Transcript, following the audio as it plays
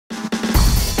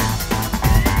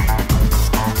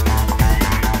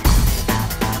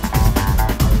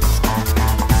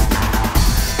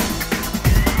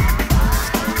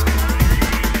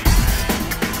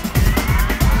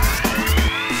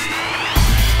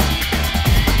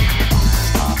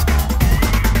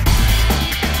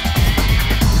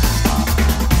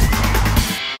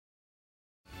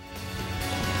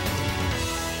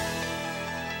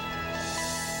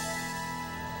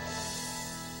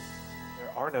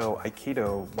know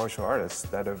Aikido martial artists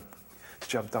that have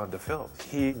jumped onto film.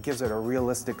 He gives it a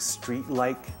realistic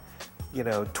street-like, you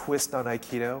know, twist on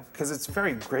Aikido, because it's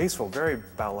very graceful, very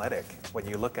balletic when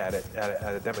you look at it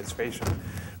at a demonstration.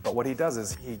 But what he does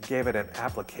is he gave it an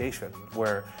application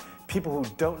where people who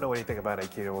don't know anything about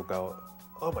Aikido will go,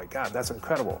 oh my God, that's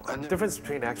incredible. The difference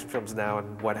between action films now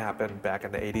and what happened back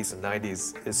in the 80s and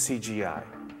 90s is CGI.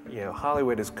 You know,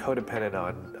 Hollywood is codependent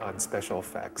on special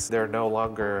effects. They're no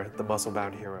longer the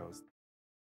muscle-bound heroes.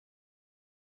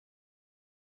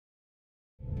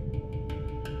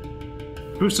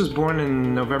 Bruce was born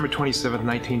on November 27,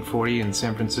 1940 in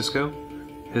San Francisco.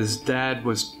 His dad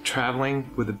was traveling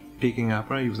with the Peking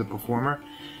Opera. He was a performer.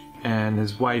 And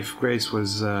his wife, Grace,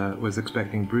 was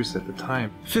expecting Bruce at the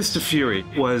time. Fist of Fury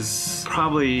was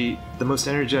probably the most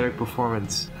energetic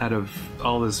performance out of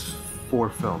all his 4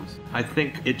 films. I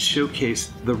think it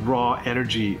showcased the raw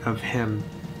energy of him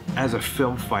as a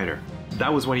film fighter.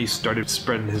 That was when he started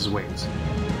spreading his wings.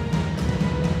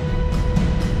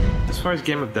 As far as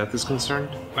Game of Death is concerned,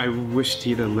 I wished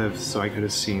he'd have lived so I could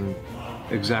have seen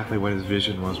exactly what his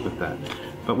vision was with that.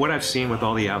 But what I've seen with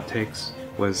all the outtakes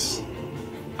was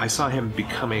I saw him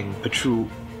becoming a true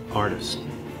artist.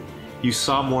 You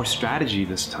saw more strategy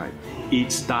this time.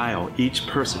 Each style, each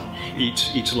person,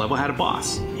 each level had a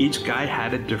boss. Each guy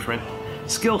had a different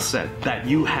skill set that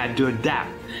you had to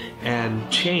adapt and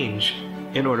change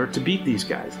in order to beat these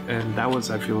guys. And that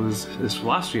was, I feel, his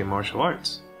philosophy in martial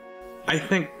arts. I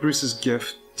think Bruce's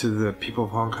gift to the people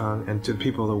of Hong Kong and to the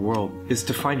people of the world is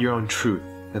to find your own truth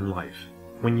in life.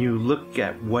 When you look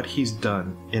at what he's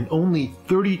done in only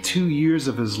 32 years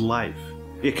of his life,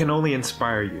 it can only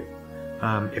inspire you.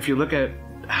 If you look at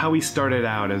how he started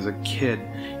out as a kid,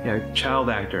 you know, child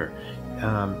actor,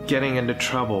 getting into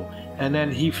trouble, and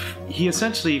then he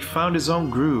essentially found his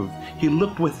own groove. He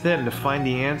looked within to find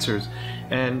the answers,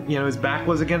 and you know, his back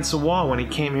was against the wall when he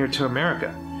came here to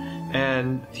America,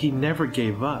 and he never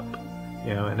gave up.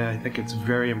 You know, and I think it's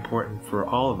very important for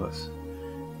all of us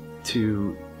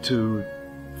to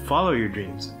follow your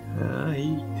dreams.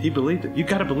 He believed it. You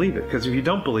got to believe it, because if you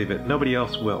don't believe it, nobody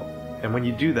else will. And when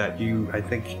you do that, I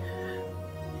think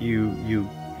you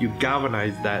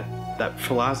galvanize that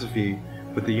philosophy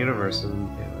with the universe, and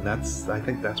you know, I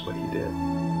think that's what he did.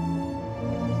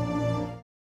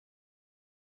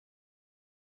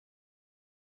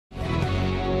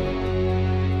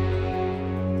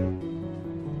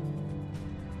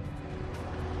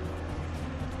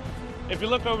 If you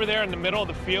look over there in the middle of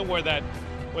the field where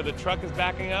the truck is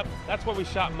backing up, that's where we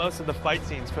shot most of the fight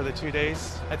scenes for the 2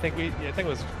 days. I think it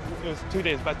was 2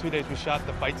 days, about 2 days we shot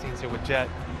the fight scenes here with Jet.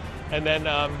 And then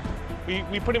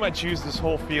we pretty much used this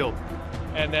whole field.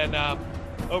 And then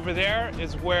over there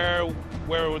is where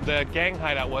the gang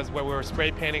hideout was, where we were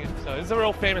spray painting it. So it's a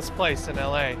real famous place in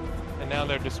LA, and now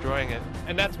they're destroying it.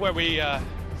 And that's where we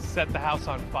set the house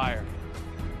on fire.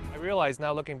 I realize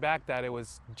now looking back that it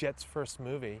was Jet's first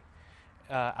movie.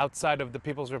 Outside of the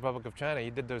People's Republic of China. He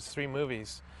did those 3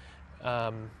 movies,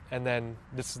 and then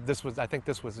I think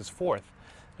this was his 4th,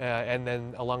 and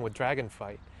then along with Dragon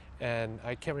Fight, and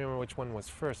I can't remember which one was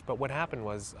first. But what happened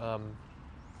was,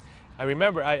 I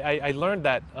remember I learned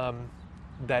that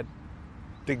that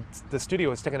the studio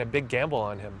was taking a big gamble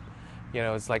on him. You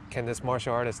know, it's like, can this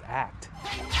martial artist act?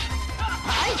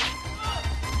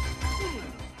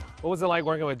 What was it like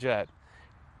working with Jet?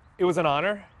 It was an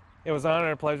honor. It was an honor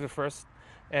and a pleasure first.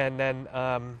 And then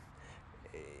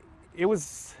it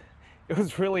was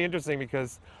really interesting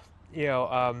because, you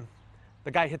know,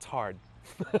 the guy hits hard,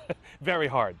 very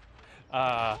hard.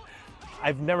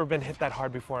 I've never been hit that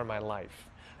hard before in my life.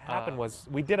 What happened was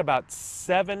we did about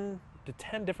 7 to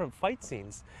 10 different fight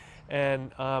scenes,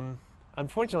 and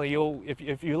unfortunately,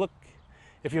 if you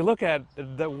look at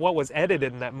what was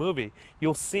edited in that movie,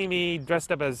 you'll see me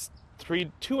dressed up as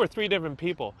 2 or 3 different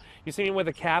people. You see me with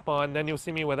a cap on, then you'll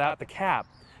see me without the cap,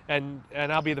 and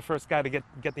I'll be the first guy to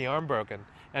get the arm broken.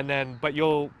 And then, but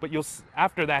you'll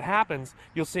after that happens,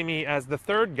 you'll see me as the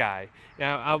 3rd guy.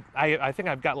 Now I think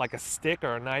I've got like a stick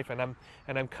or a knife, and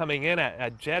I'm coming in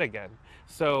at Jet again.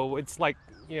 So it's like,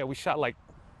 you know, we shot like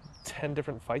 10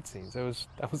 different fight scenes.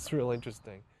 That was real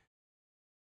interesting.